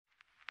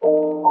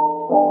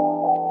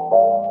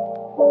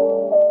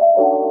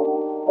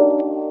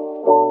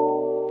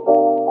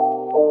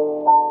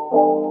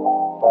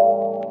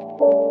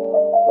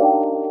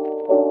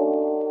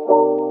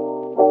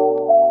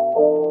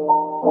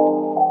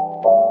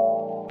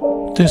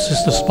This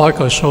is the spike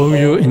I showed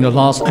you in the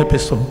last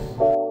episode.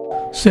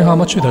 See how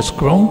much it has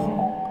grown?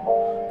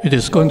 It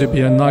is going to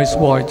be a nice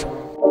white.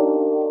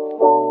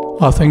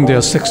 I think there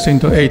are 16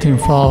 to 18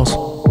 flowers.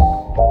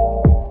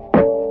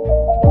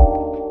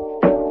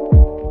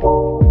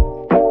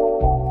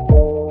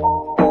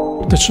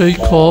 The shade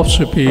cloth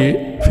should be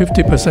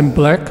 50%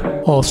 black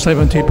or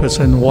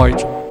 70%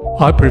 white.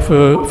 I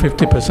prefer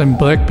 50%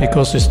 black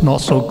because it's not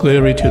so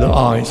glary to the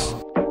eyes.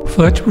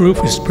 Flat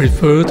roof is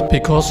preferred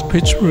because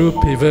pitch roof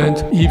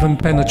prevents even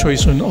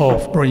penetration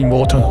of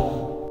rainwater.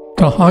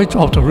 The height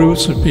of the roof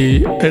should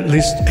be at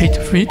least 8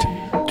 feet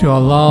to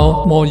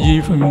allow more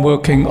even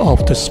working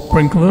of the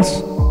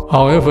sprinklers.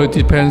 However, it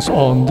depends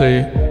on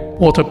the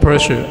water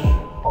pressure.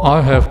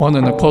 I have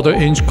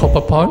 1¼ inch copper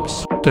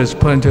pipes. There's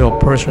plenty of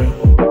pressure.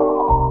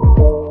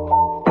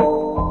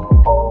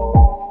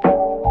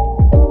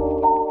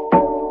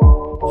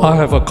 I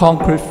have a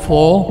concrete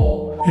floor.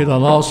 It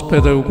allows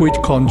better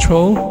weed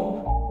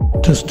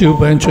control. The steel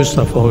benches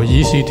are for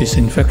easy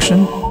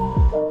disinfection,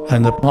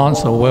 and the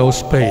plants are well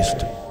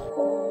spaced.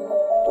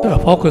 The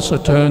focus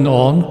are turned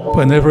on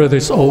whenever it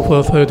is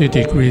over 30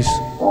 degrees.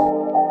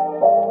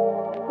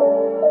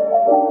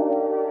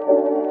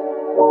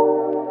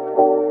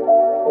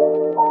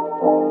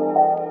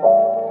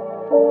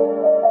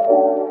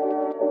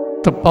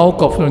 The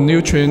bulk of the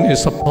nutrient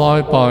is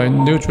supplied by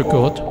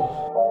Nutrigard.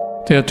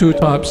 There are two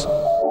types.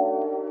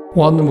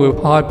 One with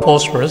high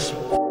phosphorus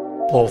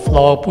for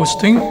flower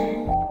boosting.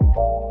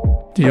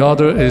 The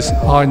other is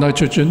high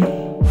nitrogen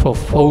for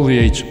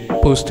foliage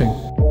boosting.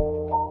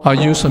 I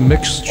use a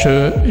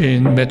mixture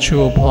in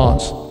mature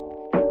plants.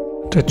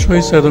 The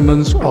trace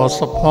elements are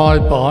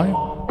supplied by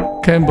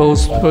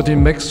Campbell's 30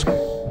 mix,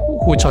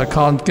 which I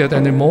can't get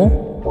anymore.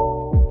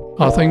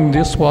 I think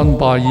this one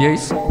by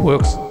Yates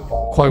works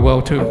quite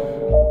well too.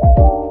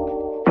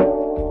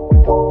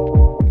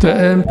 The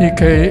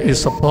NPK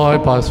is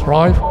supplied by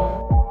Thrive.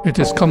 It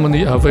is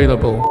commonly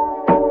available.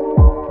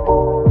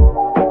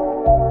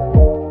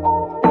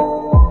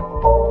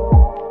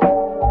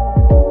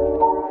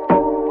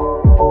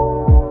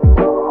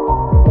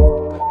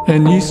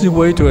 An easy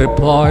way to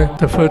apply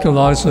the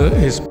fertilizer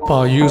is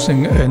by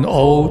using an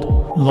old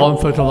lawn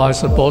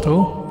fertilizer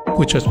bottle,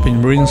 which has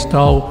been rinsed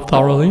out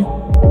thoroughly.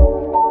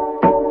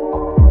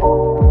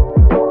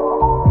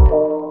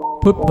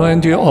 Put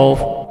plenty of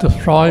the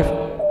Thrive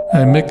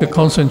and make a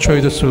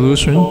concentrated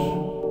solution.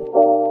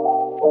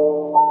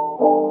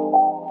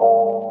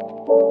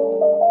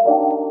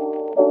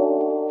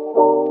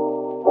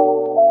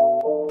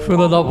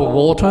 Fill it up with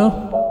water.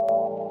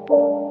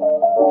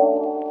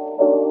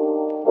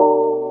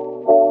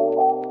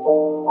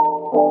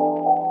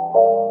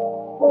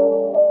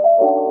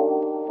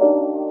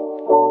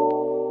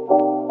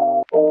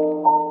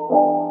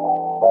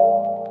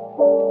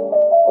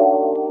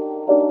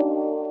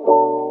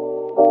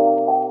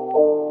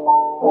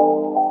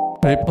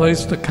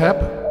 Replace the cap.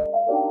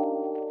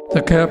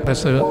 The cap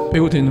has a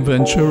built-in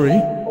venturi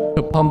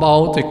to pump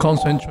out the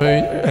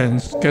concentrate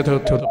and scatter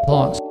to the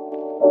plants.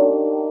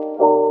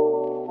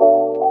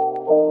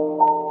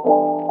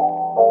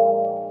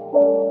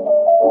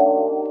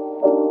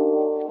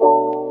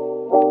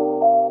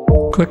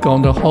 Click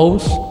on the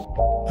hose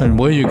and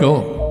where you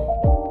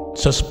go.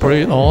 Just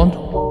spray it on.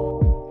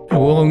 It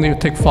will only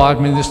take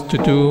 5 minutes to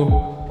do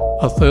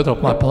 1/3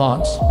 of my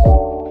plants.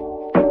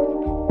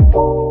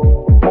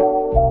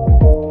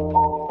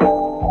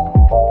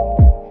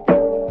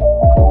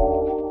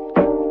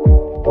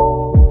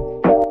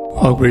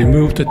 I'll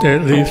remove the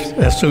dead leaves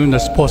as soon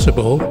as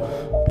possible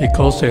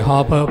because they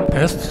harbor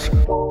pests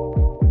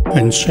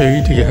and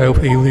shade the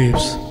healthy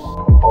leaves.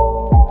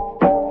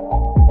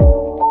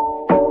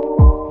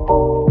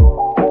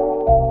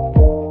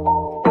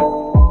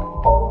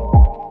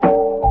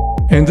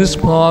 In this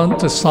plant,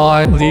 the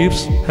side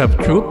leaves have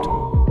drooped.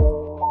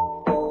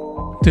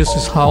 This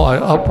is how I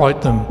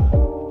upright them.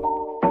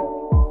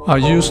 I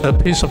use a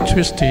piece of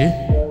twisty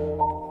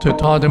to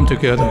tie them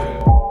together.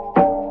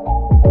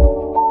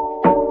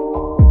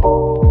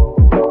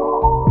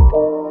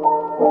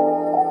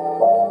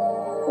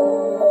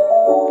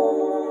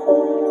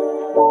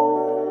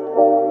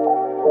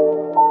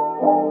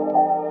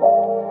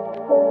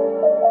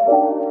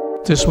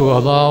 This will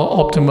allow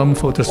optimum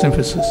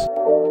photosynthesis.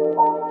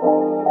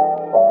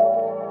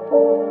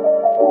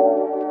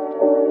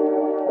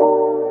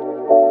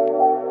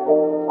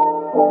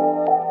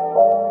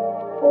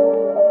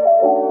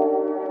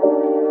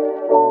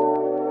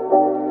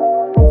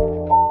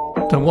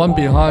 The one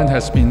behind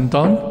has been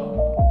done.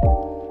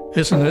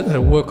 Isn't it a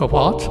work of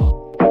art?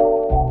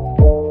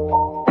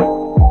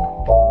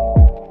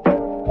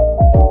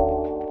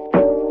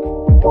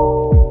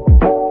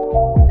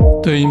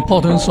 The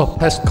importance of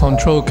pest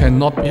control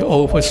cannot be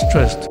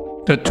overstressed.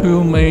 The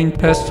two main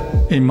pests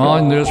in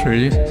my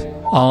nursery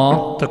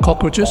are the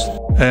cockroaches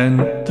and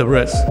the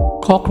rats.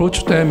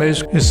 Cockroach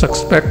damage is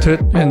expected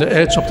and the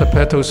edge of the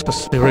petals is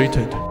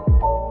serrated.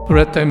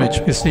 Rat damage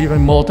is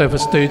even more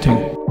devastating.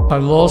 I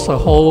lost a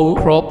whole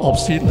crop of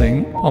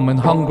seedling from a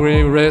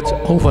hungry rat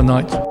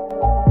overnight.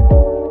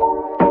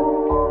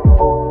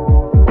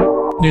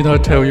 Need I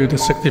tell you the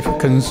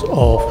significance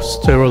of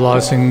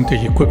sterilizing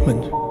the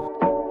equipment?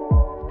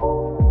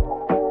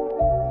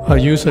 I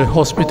use a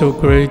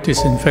hospital-grade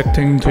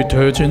disinfecting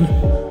detergent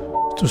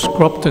to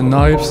scrub the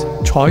knives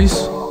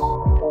twice.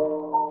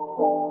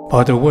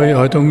 By the way,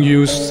 I don't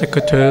use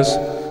secateurs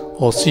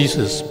or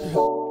scissors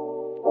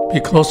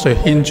because the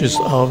hinges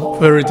are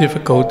very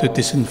difficult to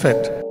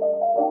disinfect.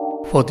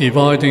 For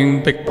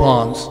dividing big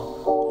plants,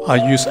 I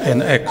use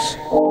an X.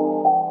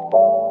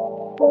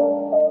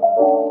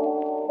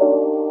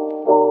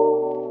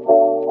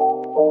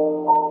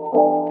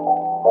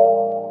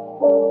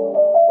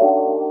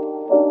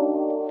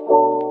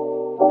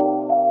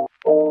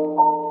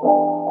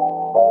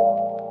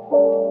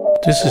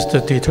 This is the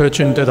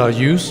detergent that I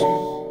use.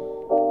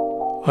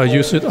 I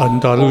use it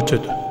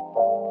undiluted.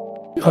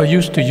 I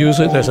used to use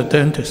it as a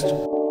dentist.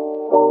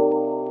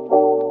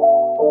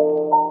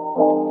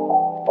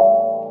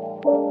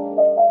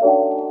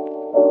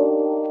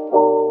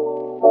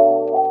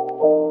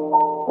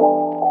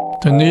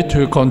 The need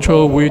to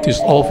control weed is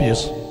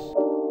obvious.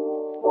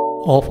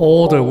 Of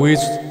all the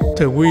weeds,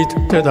 the weed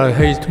that I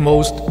hate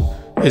most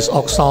is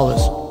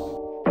oxalis,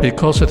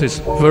 because it is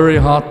very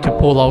hard to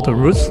pull out the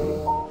roots.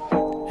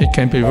 It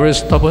can be very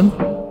stubborn.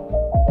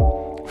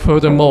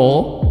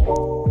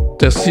 Furthermore,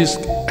 the seeds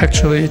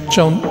actually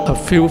jump a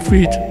few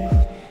feet,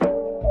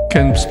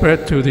 can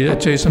spread to the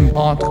adjacent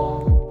plant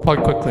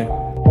quite quickly.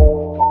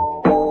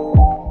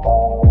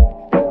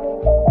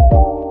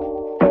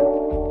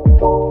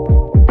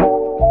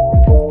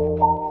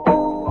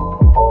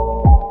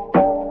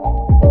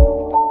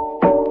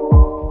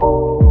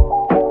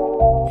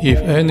 If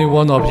any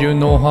one of you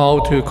know how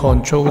to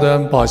control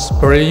them by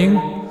spraying,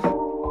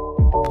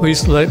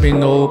 please let me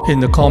know in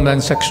the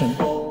comment section.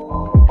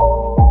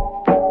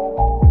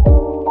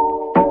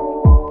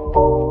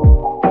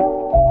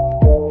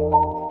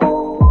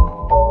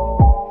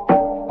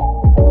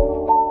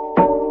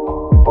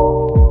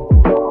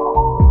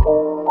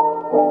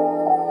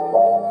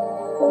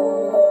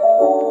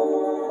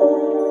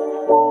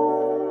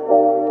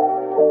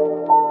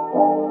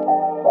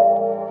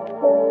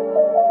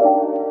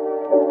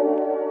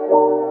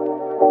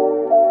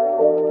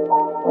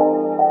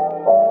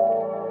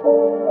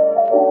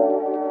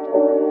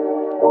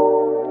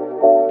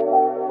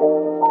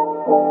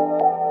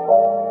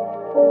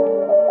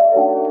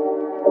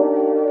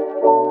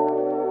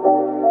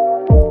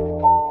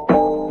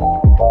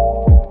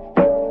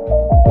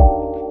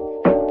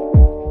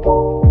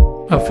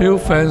 A few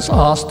fans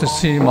asked to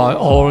see my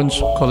orange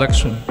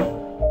collection.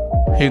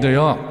 Here they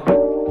are.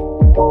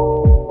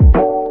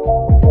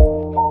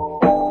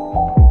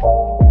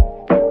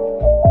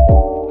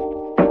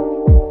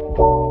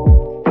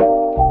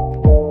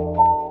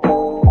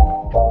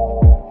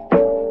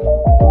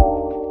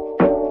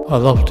 I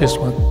love this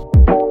one.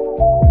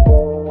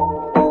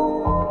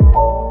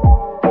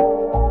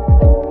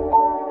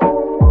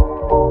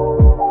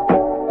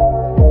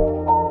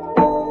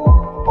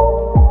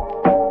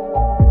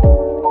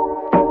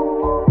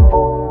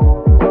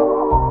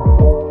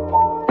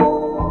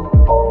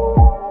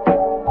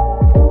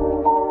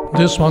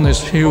 This one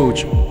is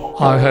huge.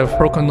 I have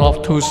broken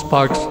off 2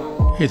 spikes.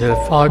 It had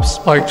 5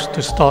 spikes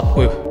to start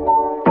with.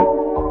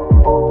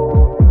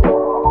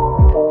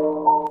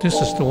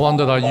 This is the one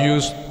that I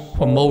use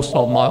for most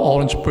of my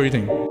orange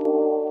breeding.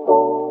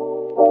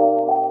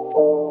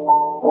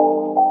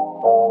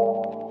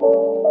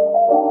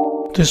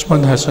 This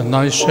one has a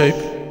nice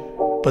shape,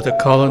 but the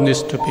color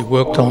needs to be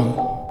worked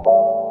on.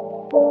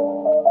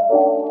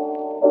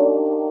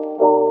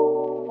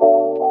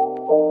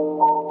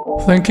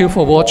 Thank you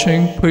for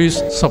watching.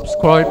 Please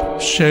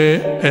subscribe,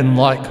 share, and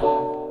like.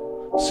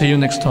 See you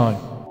next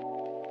time.